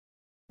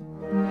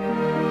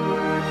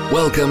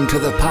Welcome to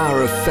the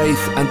Power of Faith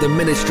and the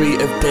ministry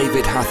of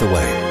David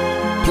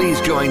Hathaway. Please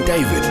join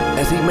David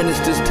as he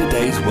ministers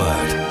today's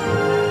word.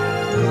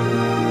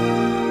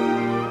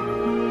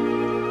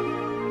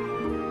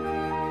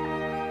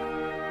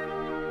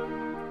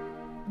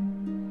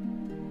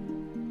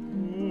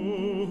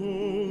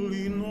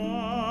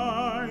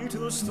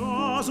 The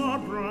stars are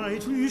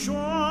brightly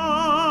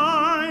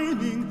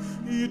shining.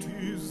 It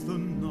is the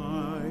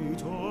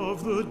night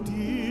of the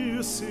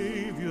dear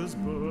Saviour's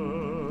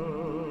birth.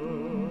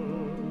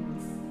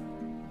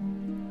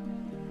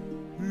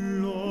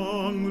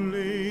 Long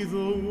lay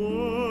the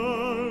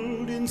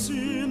world in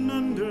sin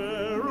and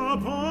error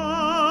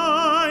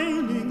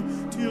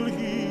pining, till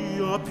he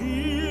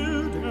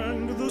appeared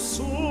and the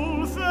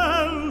soul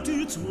felt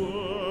its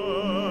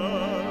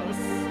worth.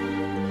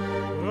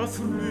 A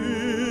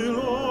thrill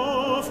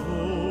of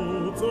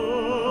hope,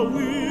 the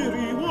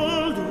weary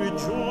world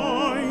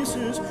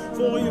rejoices,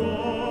 for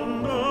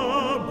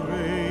yonder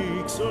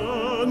breaks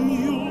a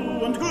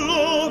new and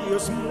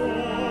glorious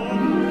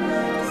morn.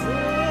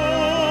 Fall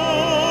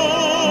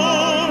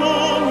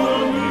on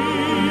your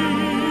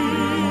knees,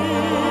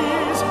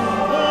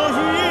 or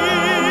hear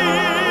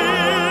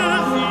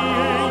the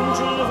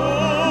angel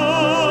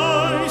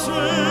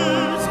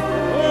voices.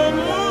 O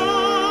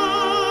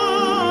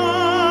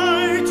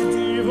night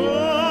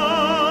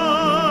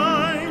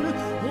divine,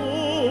 O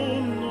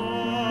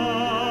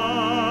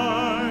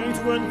night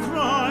when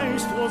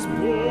Christ was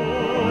born.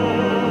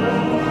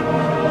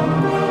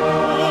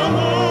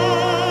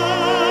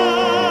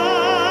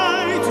 O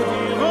night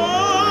divine,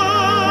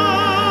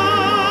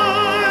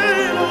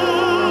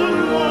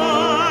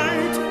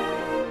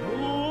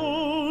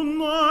 O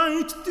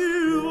night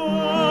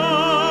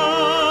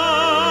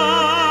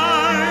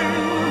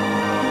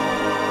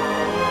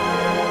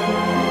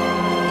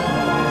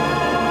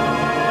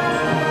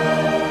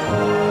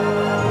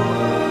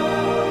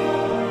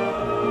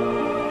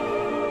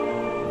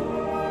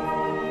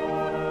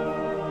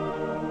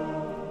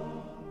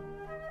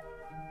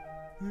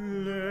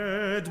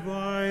led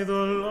by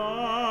the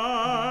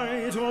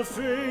light of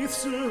faith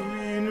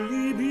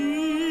serenely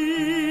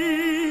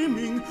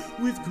beaming,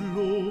 with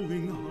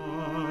glowing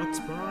hearts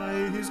by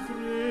his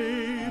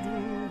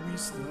cradle we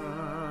stand.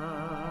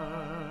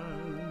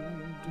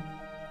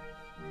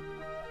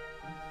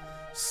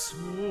 So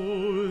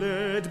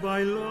led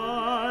by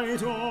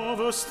light of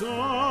a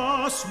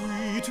star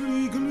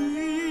sweetly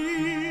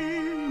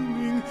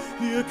gleaming,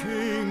 here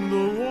came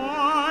the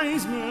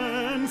wise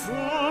men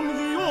from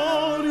the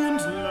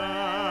Orient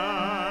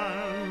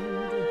land.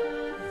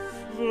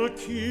 The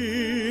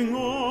King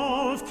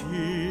of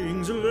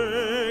Kings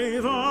lay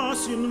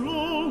thus in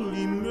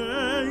lowly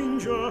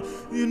manger,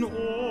 in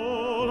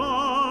all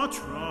our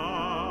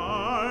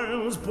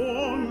trials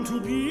born to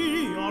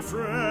be our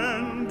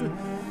friend.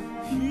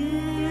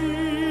 He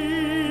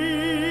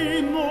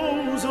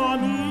knows our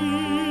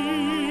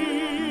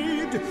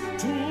need,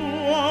 to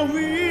our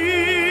weakness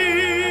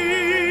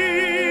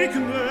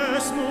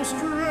no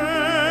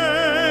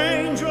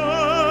stranger.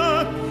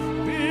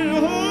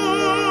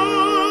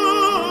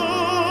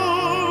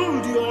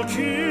 Behold your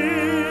King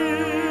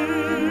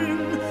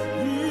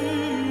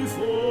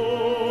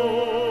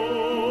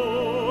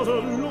before the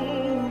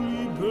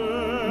lowly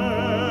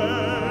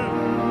band.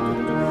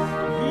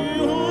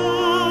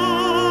 Behold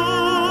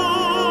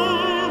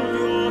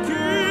your King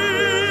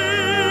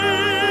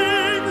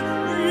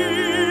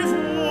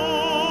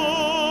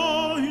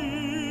before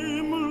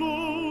him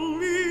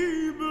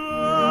lowly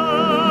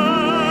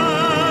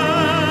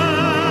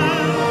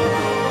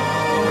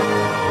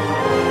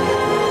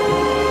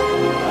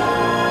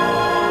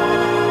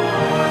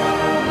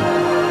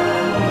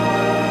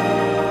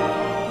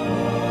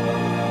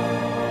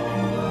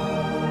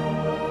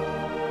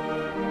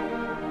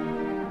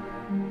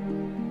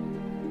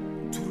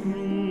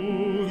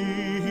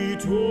Truly he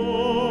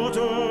taught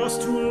us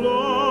to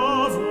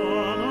love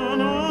one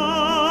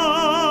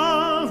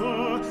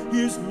another.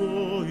 His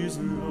law is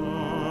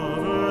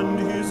love, and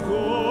his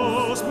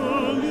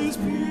gospel is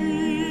peace.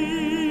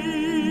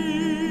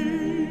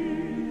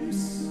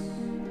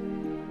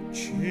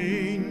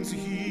 Chains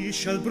he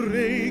shall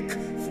break,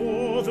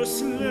 for the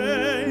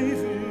slave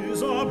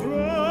is our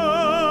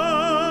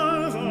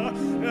brother,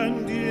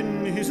 and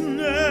in his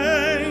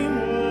name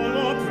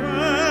all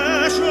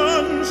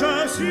oppression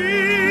shall cease.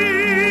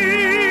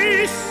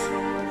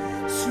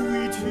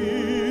 Sweet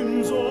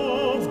hymns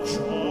of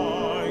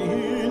joy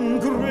in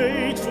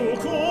grateful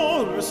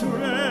chorus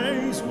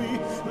raise we,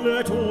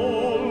 let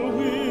all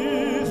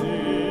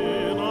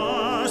within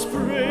us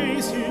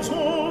praise his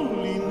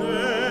holy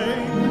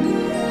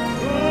name.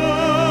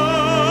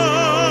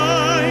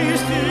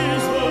 Christ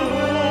is the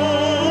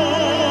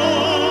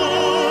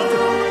Lord,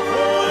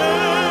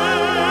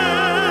 forever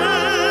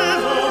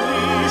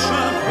we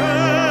shall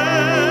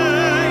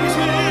praise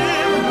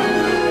him.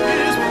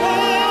 His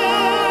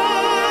power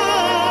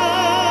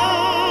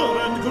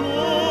and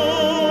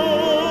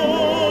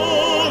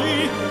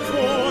glory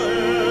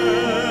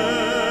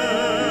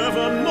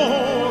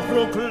forevermore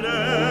proclaim.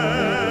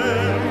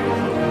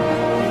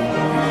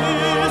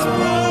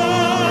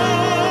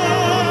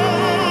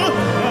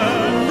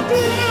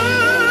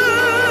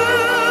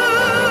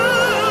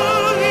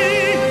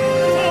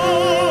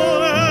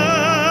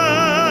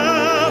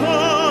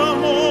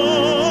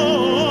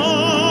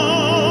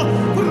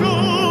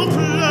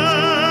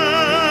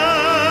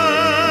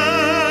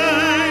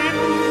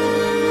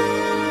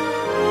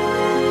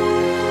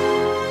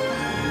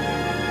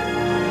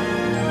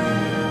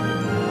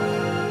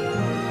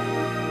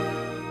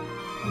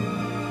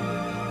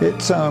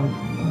 It's a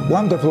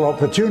wonderful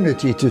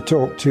opportunity to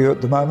talk to you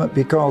at the moment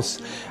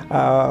because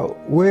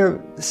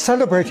we're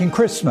celebrating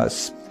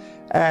Christmas.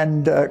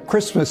 And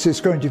Christmas is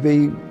going to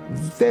be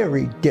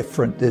very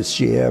different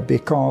this year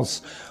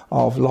because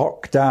of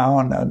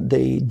lockdown and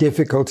the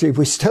difficulty.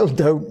 We still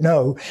don't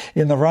know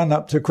in the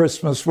run-up to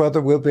Christmas whether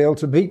we'll be able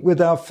to meet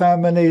with our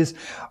families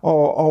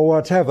or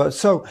whatever.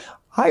 So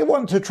I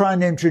want to try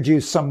and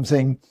introduce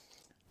something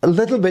a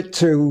little bit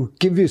to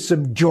give you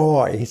some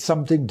joy,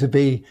 something to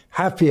be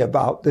happy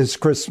about this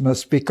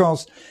Christmas,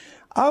 because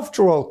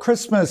after all,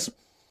 Christmas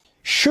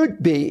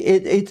should be,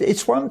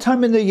 it's one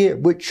time in the year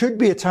which should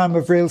be a time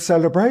of real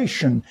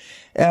celebration.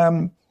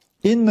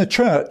 In the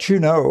church, you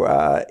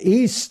know,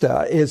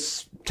 Easter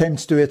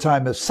tends to be a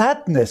time of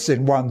sadness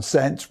in one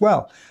sense.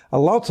 Well, a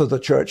lot of the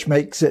church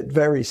makes it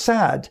very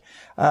sad,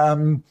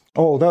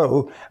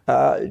 although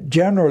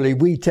generally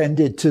we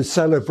tended to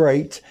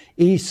celebrate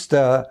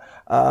Easter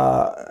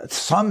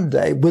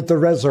Sunday with the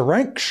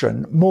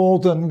resurrection more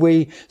than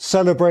we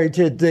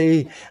celebrated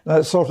the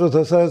sort of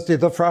the Thursday,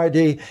 the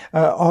Friday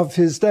of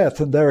his death.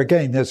 And there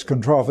again, there's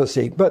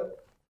controversy.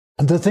 But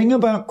the thing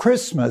about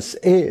Christmas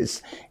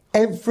is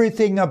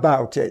everything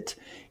about it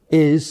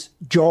is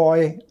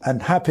joy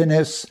and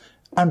happiness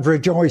and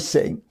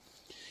rejoicing.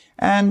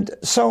 And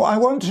so I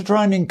want to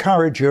try and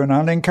encourage you, and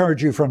I'll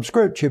encourage you from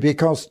Scripture,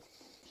 because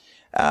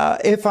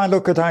if I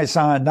look at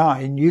Isaiah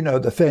 9, you know,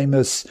 the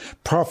famous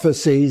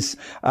prophecies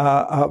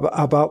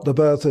about the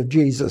birth of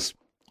Jesus.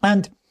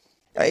 And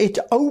it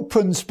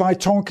opens by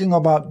talking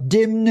about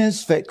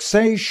dimness,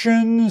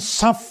 vexation,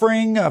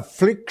 suffering,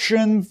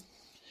 affliction.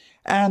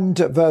 And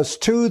verse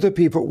 2, the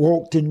people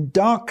walked in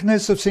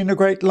darkness have seen a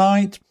great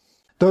light.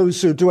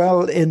 Those who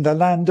dwell in the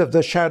land of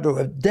the shadow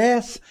of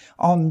death,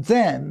 on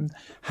them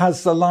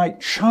has the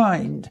light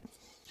shined.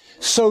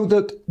 So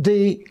that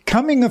the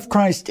coming of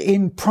Christ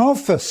in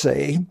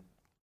prophecy,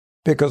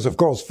 because of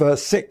course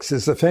verse 6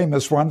 is the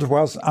famous one,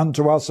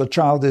 unto us a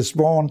child is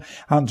born,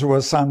 unto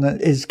a son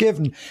is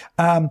given.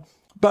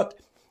 But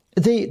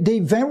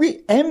the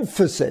very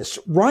emphasis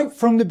right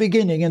from the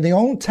beginning in the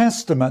Old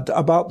Testament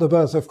about the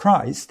birth of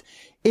Christ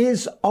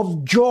is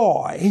of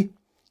joy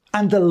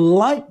and the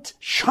light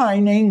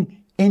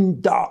shining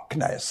in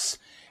darkness.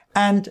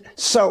 And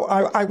so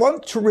I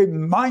want to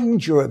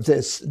remind you of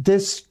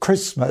this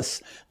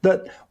Christmas,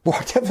 that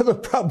whatever the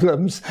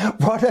problems,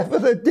 whatever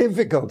the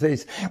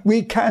difficulties,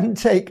 we can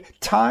take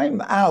time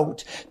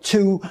out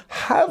to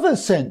have a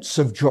sense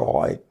of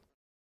joy.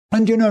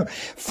 And you know,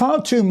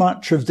 far too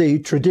much of the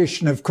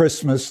tradition of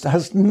Christmas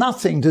has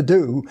nothing to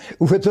do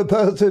with the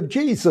birth of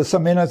Jesus. I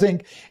mean, I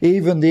think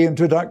even the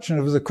introduction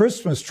of the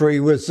Christmas tree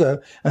was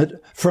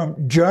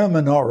from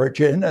German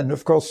origin, and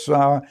of course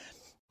our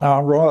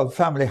royal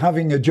family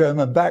having a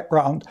German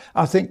background,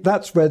 I think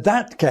that's where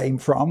that came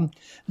from.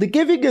 The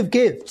giving of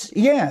gifts,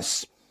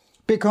 yes,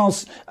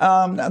 because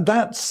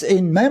that's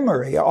in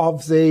memory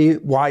of the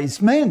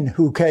wise men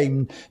who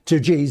came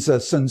to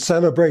Jesus and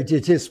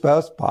celebrated his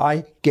birth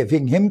by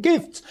giving him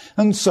gifts.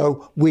 And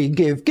so we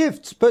give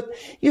gifts. But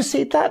you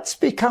see, that's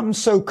become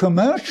so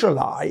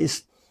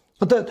commercialized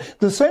that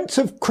the sense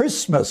of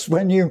Christmas,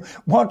 when you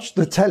watch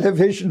the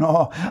television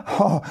or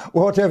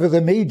whatever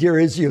the media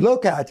is you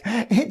look at,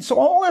 it's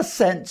all a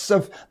sense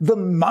of the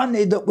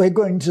money that we're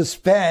going to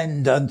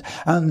spend and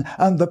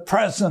the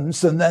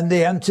presents and then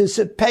the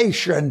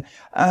anticipation.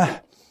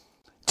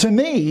 To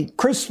me,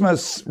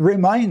 Christmas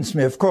reminds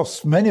me, of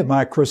course, many of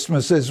my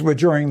Christmases were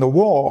during the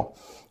war.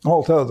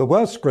 Although the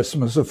worst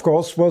Christmas, of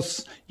course,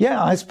 was,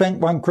 I spent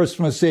one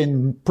Christmas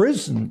in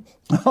prison.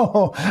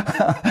 Oh,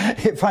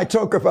 if I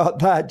talk about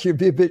that, you'd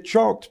be a bit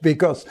shocked,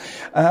 because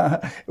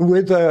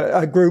with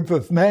a group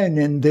of men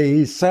in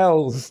the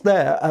cells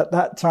there, at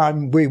that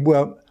time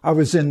I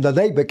was in the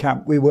labor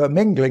camp, we were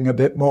mingling a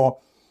bit more.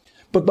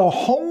 But the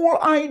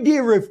whole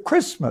idea of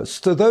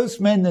Christmas to those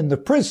men in the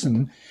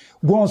prison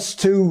was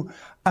to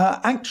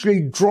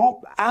actually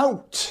drop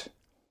out.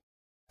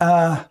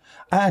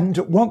 And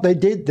what they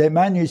did, they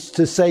managed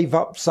to save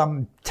up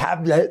some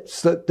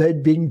tablets that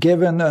they'd been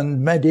given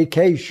and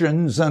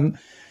medications, and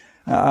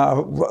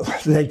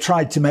they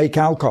tried to make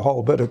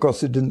alcohol, but of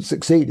course it didn't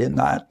succeed in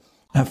that,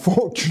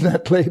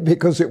 fortunately,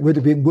 because it would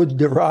have been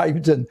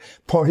wood-derived and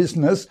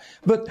poisonous.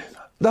 But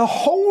the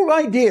whole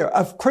idea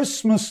of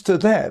Christmas to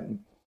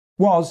them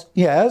was,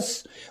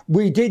 yes,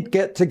 we did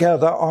get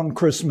together on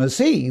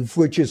Christmas Eve,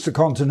 which is the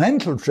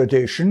continental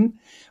tradition,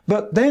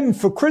 but then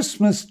for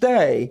Christmas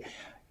Day,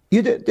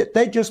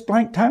 they just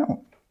blanked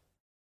out.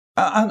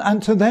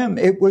 And to them,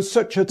 it was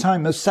such a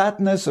time of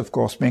sadness, of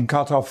course, being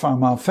cut off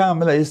from our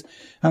families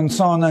and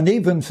so on. And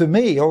even for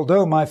me,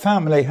 although my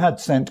family had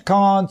sent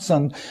cards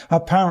and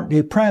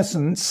apparently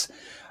presents,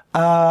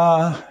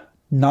 none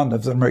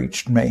of them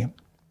reached me.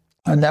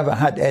 I never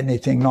had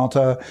anything, not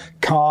a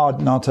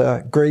card, not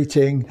a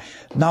greeting,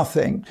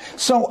 nothing.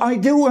 So I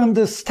do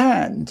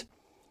understand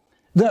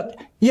that,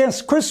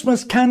 yes,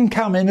 Christmas can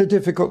come in a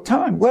difficult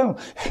time. Well,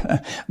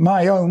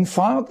 my own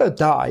father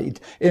died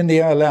in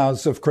the early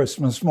hours of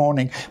Christmas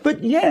morning,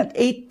 but yet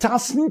it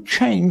doesn't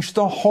change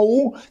the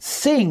whole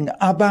thing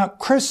about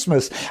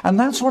Christmas. And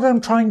that's what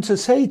I'm trying to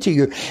say to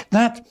you,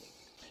 that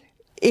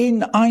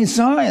in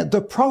Isaiah,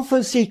 the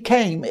prophecy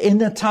came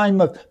in a time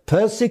of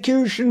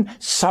persecution,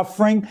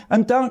 suffering,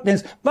 and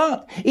darkness,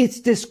 but it's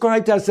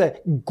described as a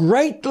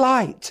great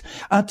light,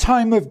 a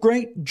time of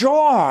great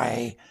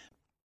joy.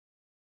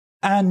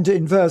 And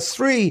in verse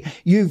 3,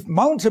 you've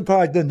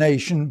multiplied the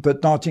nation,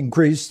 but not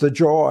increased the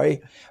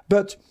joy.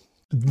 But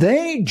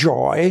they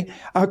joy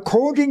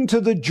according to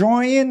the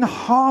joy in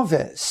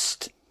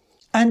harvest.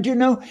 And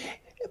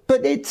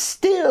but it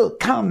still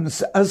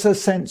comes as a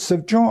sense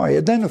of joy.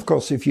 And then, of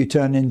course, if you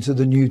turn into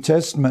the New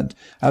Testament,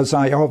 as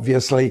I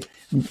obviously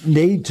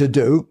need to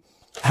do,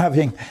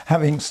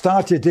 having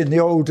started in the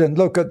Old and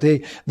look at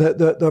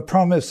the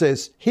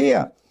promises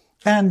here.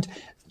 And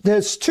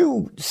there's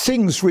two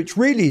things which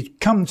really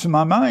come to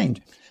my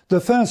mind. The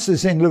first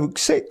is in Luke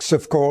 6,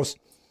 of course.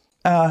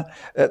 There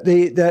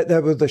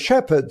were the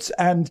shepherds,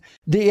 and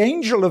the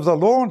angel of the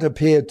Lord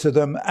appeared to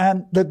them,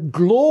 and the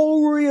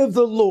glory of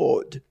the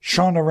Lord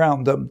shone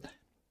around them.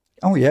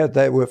 Oh, yeah,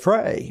 they were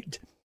afraid.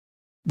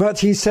 But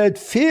he said,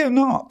 fear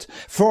not,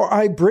 for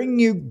I bring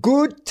you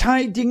good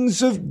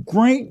tidings of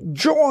great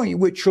joy,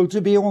 which shall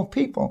to be all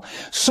people.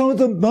 So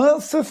the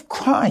birth of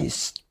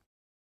Christ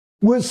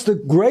was the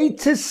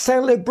greatest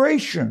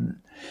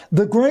celebration,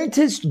 the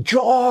greatest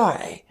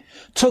joy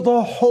to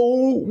the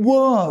whole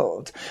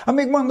world. I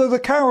mean, one of the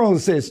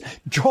carols is,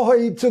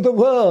 joy to the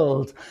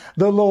world,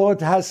 the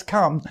Lord has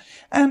come.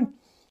 And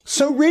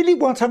so really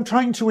what I'm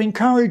trying to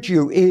encourage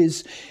you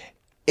is,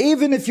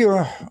 even if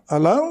you're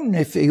alone,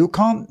 if you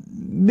can't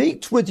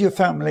meet with your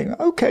family,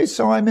 okay,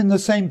 so I'm in the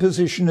same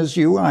position as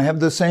you. I have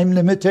the same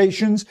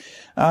limitations.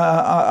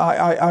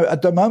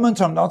 At the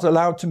moment, I'm not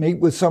allowed to meet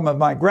with some of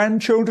my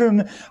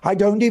grandchildren. I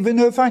don't even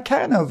know if I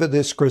can over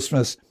this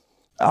Christmas.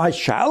 I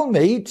shall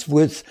meet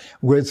with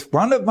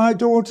one of my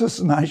daughters,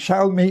 and I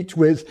shall meet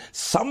with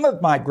some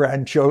of my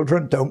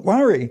grandchildren. Don't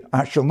worry,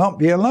 I shall not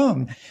be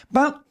alone.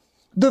 But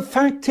the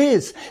fact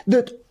is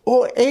that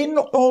in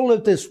all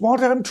of this,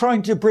 what I'm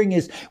trying to bring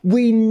is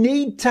we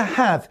need to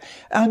have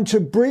and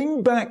to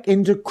bring back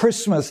into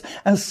Christmas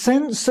a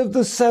sense of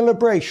the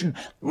celebration,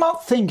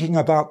 not thinking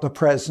about the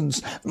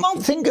presents,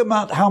 not thinking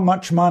about how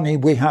much money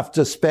we have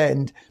to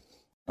spend.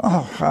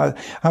 Oh,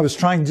 I was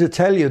trying to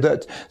tell you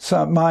that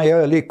my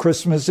early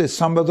Christmases,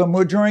 some of them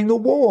were during the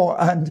war,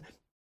 and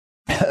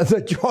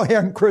the joy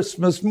on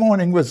Christmas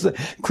morning was the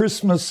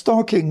Christmas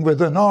stocking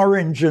with an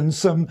orange and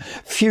some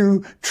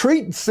few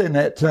treats in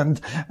it. And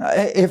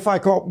if I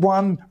got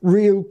one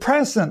real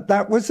present,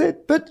 that was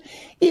it. But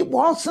it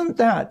wasn't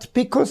that,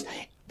 because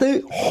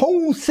the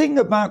whole thing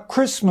about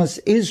Christmas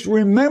is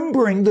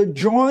remembering the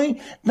joy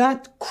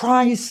that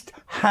Christ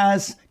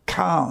has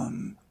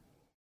come.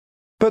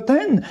 But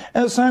then,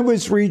 as I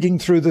was reading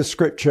through the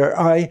scripture,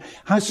 I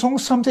saw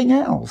something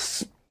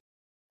else.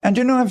 And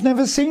I've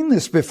never seen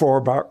this before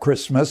about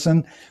Christmas.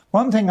 And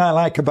one thing I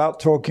like about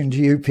talking to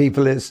you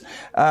people is,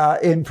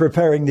 in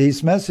preparing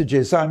these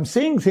messages, I'm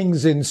seeing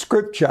things in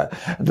scripture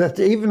that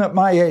even at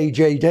my age,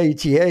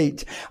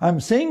 88,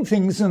 I'm seeing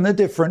things in a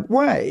different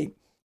way.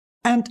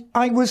 And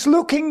I was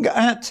looking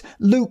at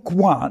Luke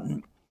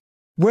 1,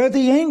 where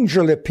the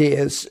angel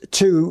appears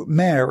to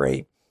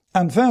Mary.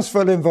 And first of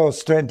all, in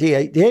verse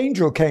 28, the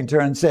angel came to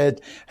her and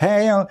said,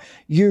 "Hail,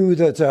 you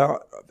that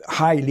are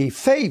highly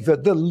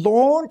favored, the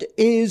Lord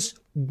is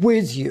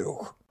with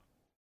you."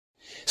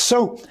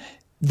 So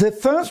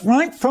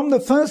right from the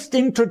first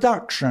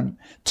introduction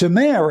to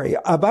Mary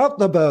about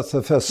the birth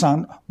of her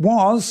son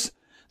was,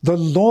 the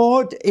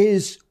Lord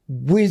is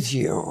with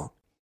you.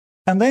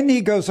 And then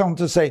he goes on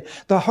to say,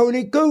 the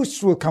Holy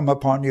Ghost will come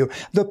upon you.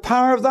 The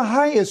power of the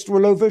highest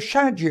will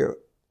overshadow you.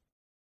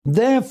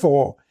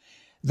 Therefore,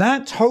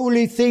 that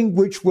holy thing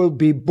which will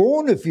be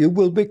born of you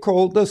will be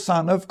called the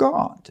Son of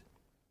God.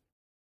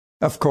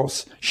 Of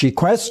course, she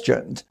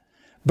questioned,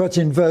 but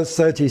in verse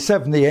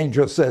 37, the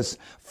angel says,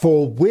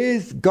 for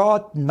with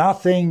God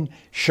nothing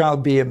shall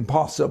be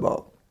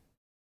impossible.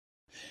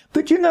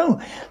 But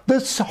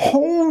this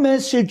whole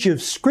message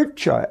of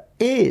Scripture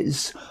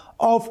is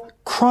of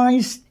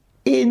Christ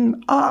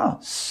in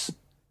us.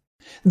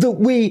 That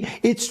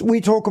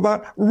we talk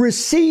about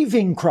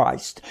receiving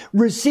Christ,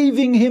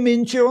 receiving him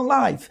into your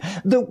life.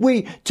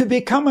 That to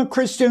become a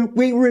Christian,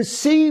 we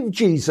receive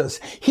Jesus.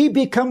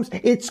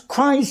 It's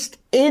Christ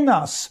in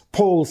us,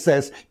 Paul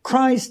says.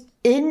 Christ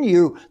in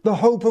you, the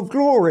hope of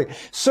glory.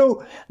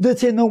 So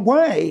that in a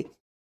way,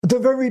 the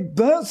very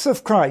birth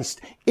of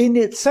Christ in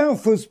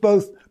itself was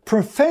both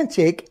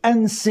prophetic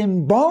and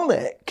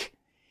symbolic.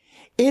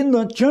 In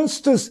that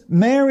just as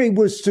Mary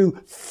was to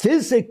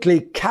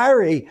physically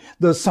carry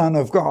the Son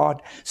of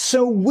God,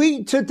 so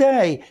we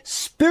today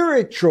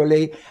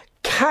spiritually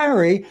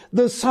carry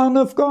the Son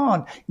of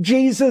God.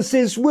 Jesus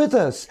is with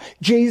us.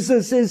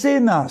 Jesus is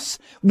in us.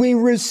 We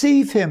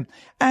receive him.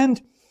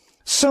 And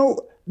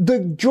so the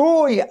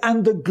joy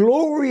and the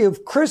glory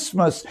of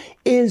Christmas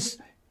is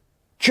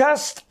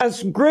just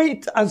as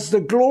great as the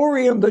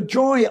glory and the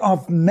joy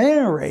of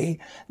Mary,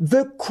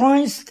 that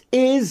Christ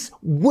is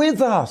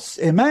with us.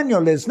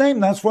 Emmanuel, his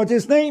name, that's what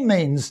his name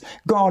means,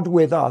 God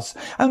with us.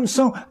 And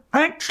so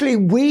actually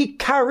we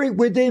carry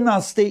within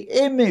us the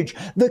image,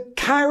 the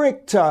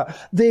character,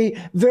 the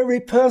very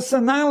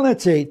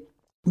personality,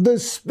 the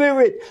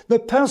spirit, the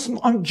person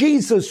of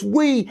Jesus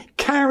we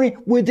carry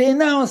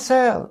within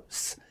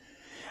ourselves.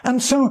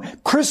 And so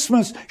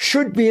Christmas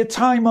should be a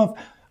time of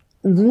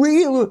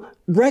real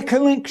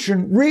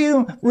recollection,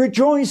 real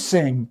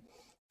rejoicing.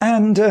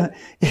 And,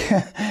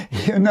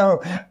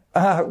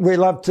 we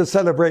love to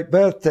celebrate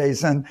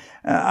birthdays, and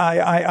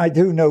I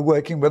do know,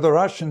 working with the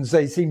Russians,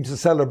 they seem to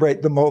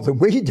celebrate them more than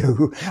we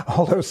do,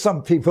 although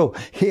some people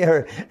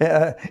here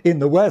in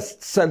the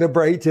West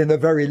celebrate in a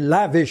very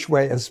lavish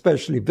way,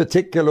 especially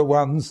particular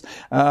ones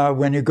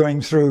when you're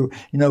going through,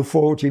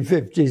 40,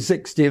 50,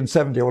 60 and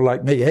 70, or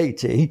like me,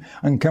 80,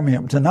 and coming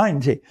up to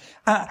 90.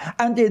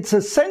 And it's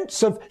a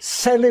sense of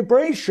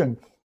celebration.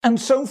 And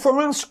so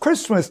for us,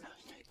 Christmas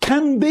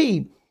can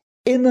be,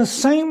 in the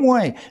same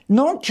way,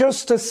 not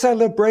just a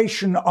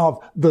celebration of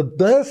the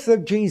birth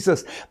of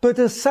Jesus, but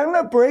a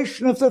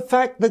celebration of the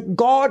fact that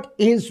God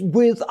is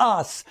with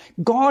us.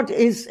 God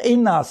is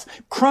in us.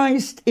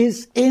 Christ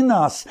is in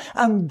us.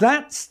 And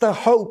that's the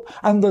hope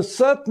and the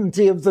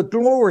certainty of the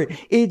glory.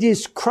 It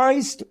is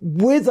Christ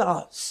with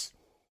us.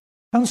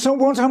 And so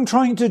what I'm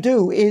trying to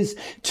do is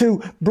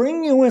to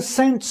bring you a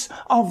sense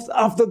of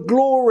the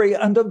glory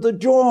and of the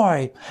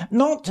joy,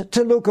 not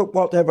to look at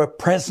whatever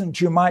present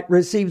you might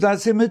receive.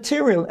 That's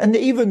immaterial. And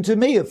even to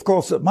me, of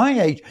course, at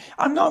my age,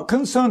 I'm not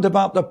concerned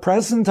about the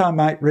present I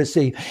might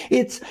receive.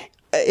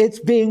 It's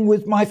being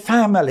with my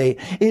family.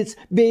 It's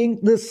being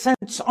the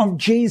sense of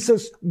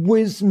Jesus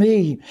with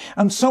me.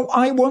 And so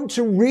I want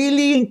to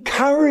really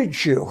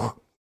encourage you.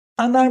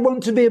 And I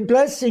want to be a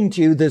blessing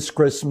to you this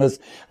Christmas,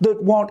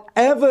 that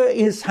whatever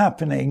is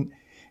happening,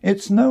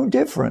 it's no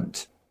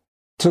different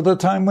to the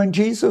time when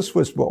Jesus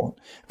was born.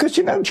 Because,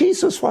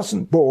 Jesus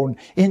wasn't born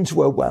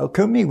into a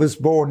welcome. He was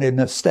born in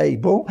a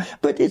stable.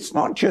 But it's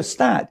not just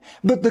that.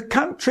 But the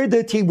country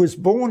that he was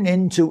born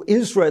into,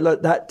 Israel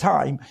at that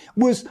time,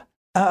 was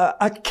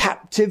a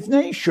captive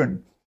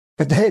nation.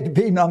 They had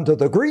been under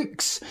the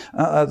Greeks.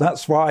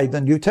 That's why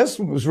the New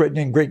Testament was written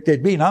in Greek.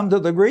 They'd been under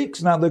the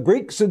Greeks. Now the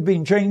Greeks had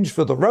been changed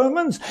for the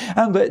Romans,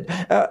 and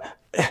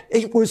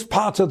it was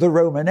part of the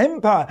Roman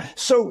Empire.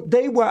 So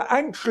they were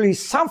actually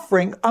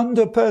suffering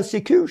under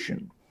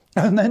persecution.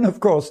 And then, of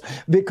course,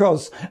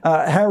 because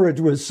Herod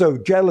was so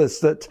jealous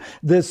that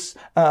this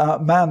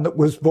man that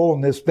was born,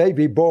 this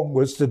baby born,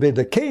 was to be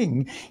the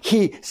king,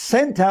 he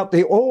sent out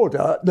the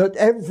order that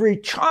every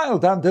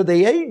child under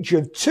the age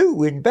of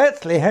 2 in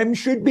Bethlehem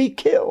should be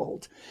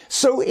killed.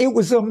 So it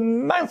was a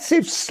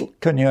massive,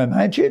 can you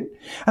imagine?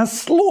 A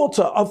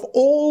slaughter of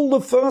all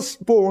the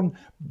firstborn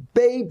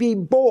baby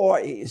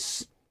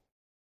boys.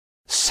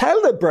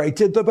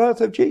 Celebrated the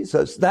birth of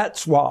Jesus.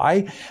 That's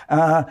why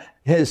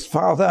his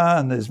father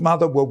and his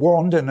mother were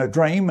warned in a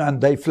dream, and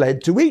they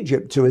fled to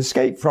Egypt to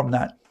escape from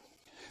that.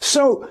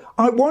 So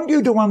I want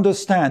you to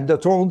understand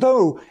that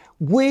although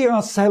we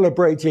are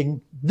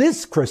celebrating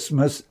this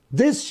Christmas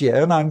this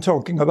year, and I'm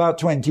talking about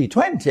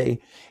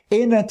 2020,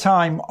 in a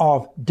time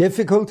of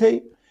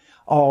difficulty,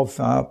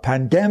 of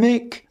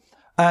pandemic,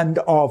 and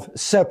of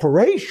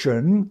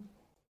separation,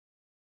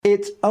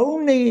 it's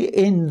only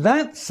in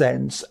that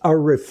sense a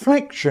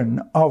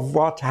reflection of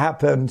what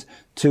happened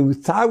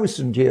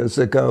 2,000 years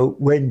ago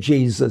when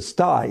Jesus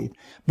died.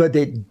 But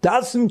it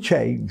doesn't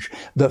change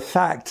the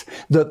fact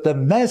that the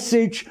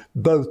message,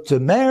 both to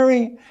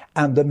Mary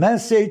and the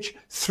message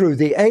through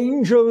the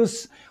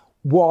angels,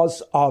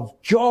 was of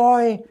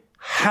joy,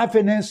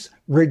 happiness,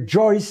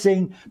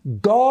 rejoicing.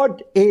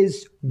 God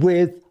is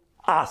with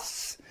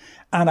us.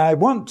 And I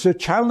want to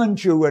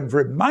challenge you and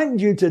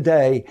remind you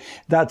today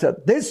that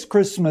at this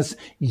Christmas,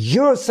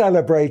 you're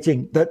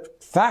celebrating the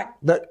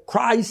fact that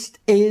Christ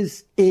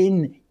is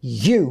in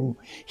you.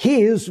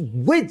 He is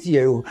with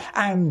you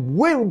and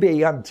will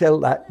be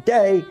until that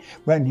day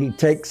when he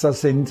takes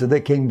us into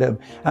the kingdom.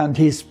 And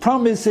his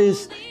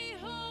promises,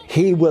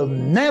 he will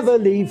never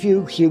leave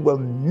you. He will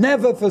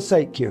never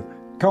forsake you.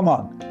 Come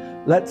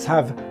on, let's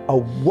have a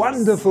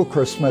wonderful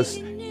Christmas.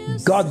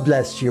 God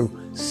bless you.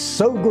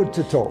 So good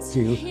to talk to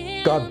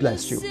you. God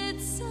bless you.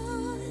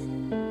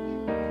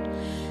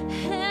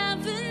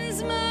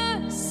 Heaven's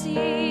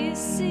mercy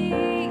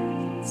seat.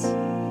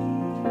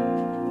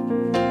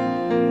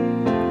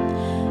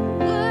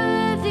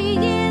 Worthy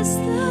is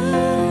the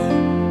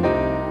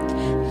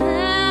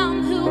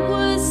Lamb who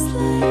was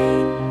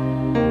slain.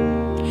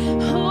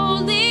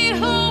 Holy,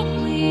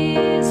 holy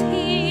is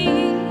he.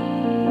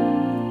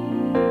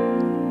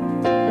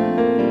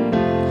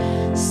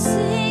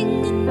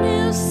 Sing a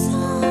new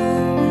song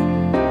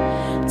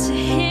to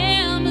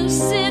him who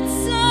sits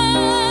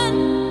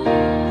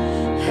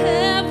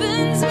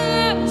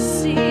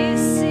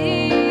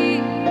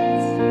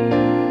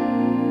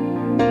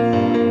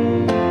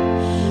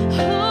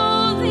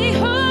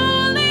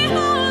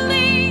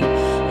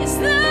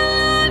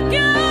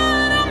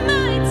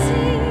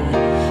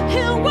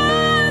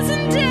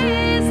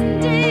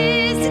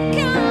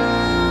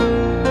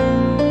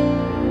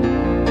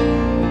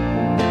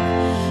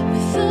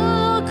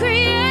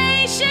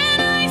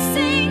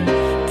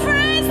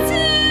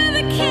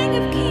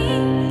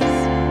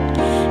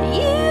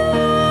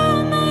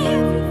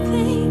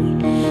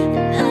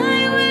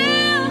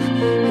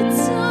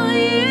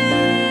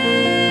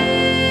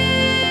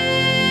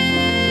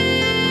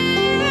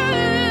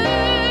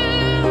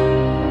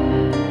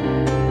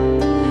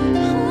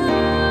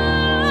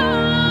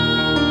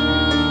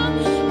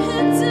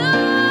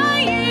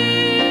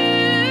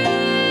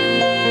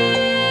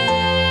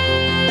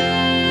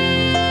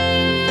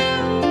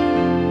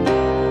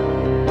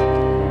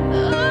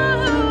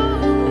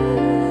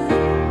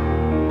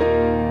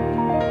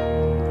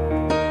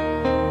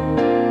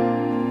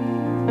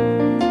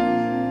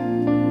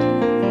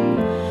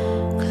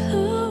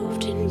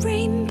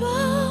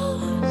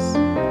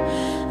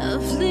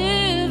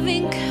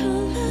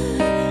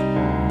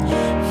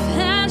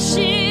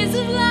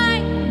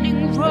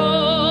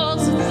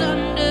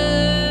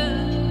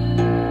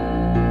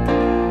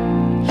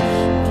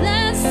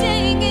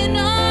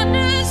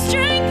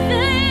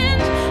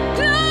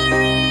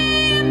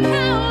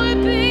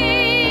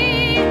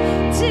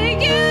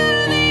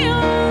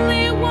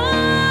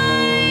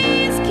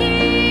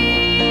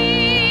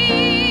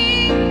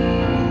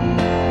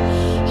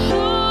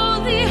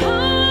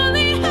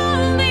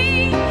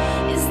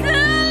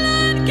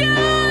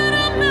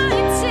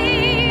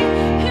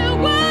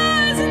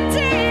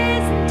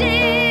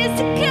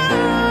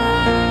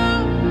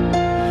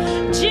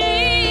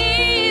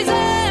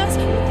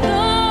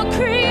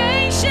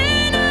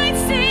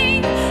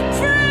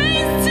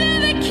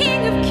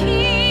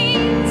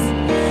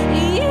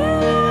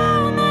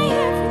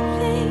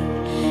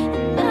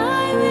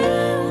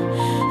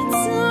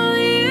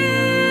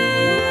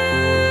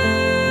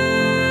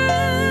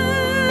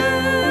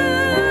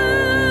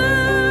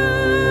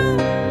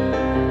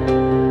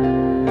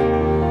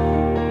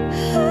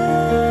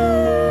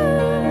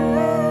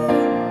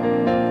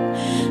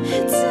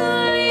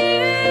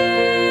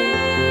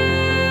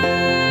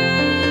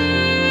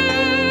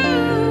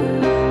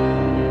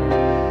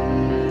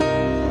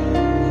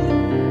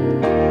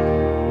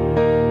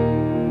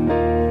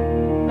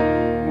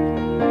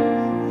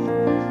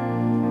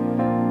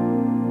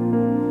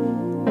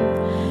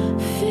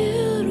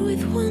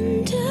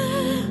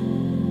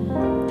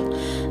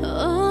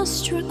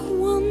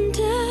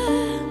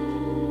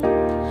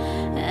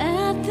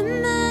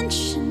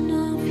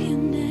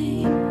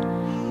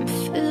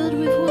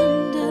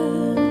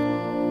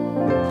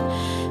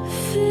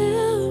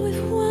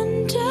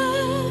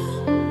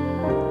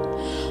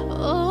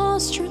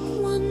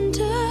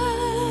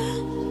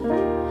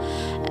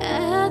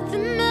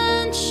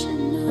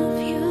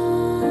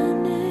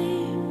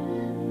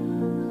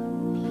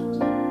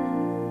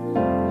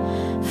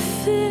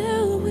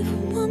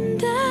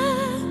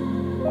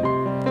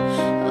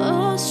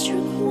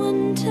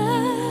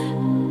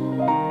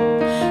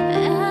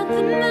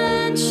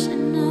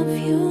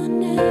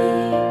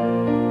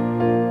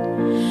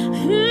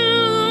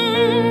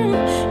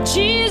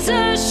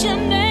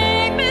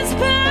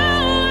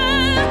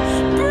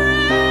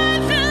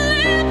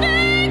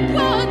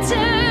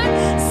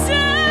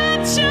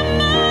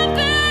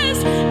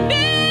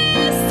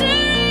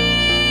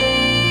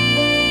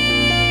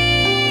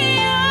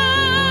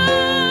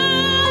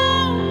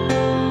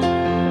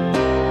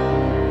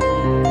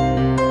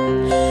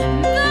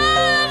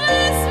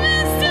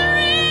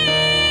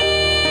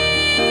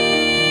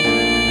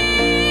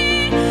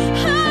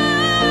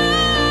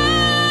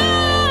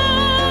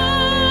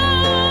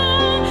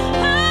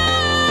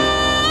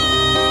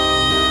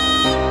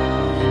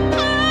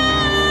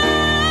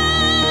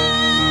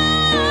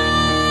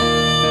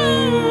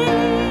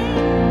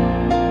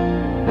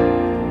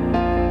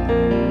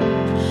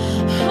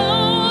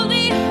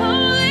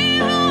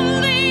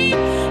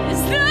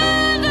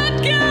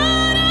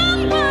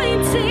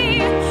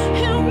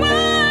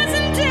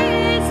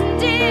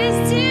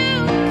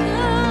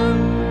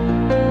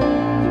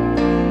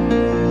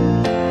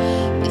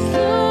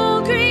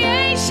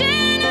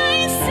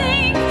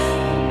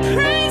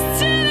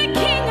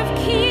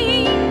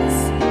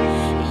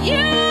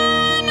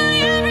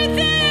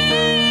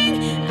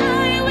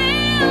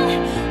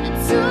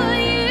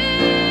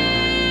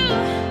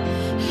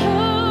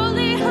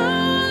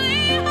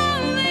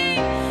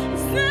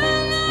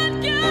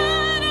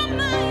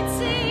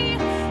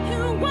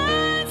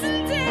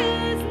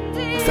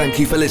thank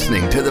you for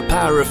listening to The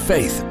Power of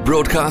Faith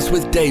broadcast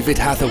with David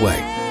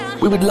Hathaway.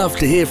 We would love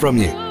to hear from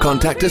you.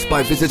 Contact us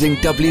by visiting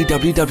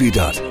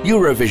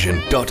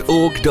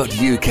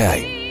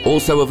www.eurovision.org.uk.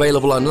 Also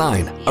available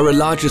online are a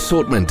large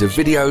assortment of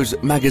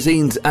videos,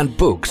 magazines and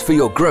books for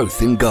your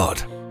growth in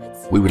God.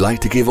 We would like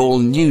to give all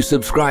new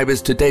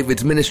subscribers to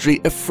David's ministry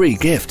a free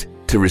gift.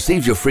 To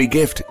receive your free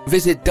gift,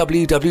 visit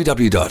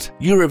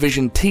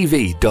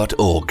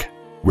www.eurovisiontv.org.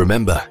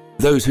 Remember,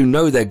 those who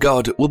know their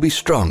God will be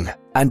strong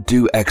and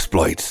do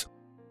exploits.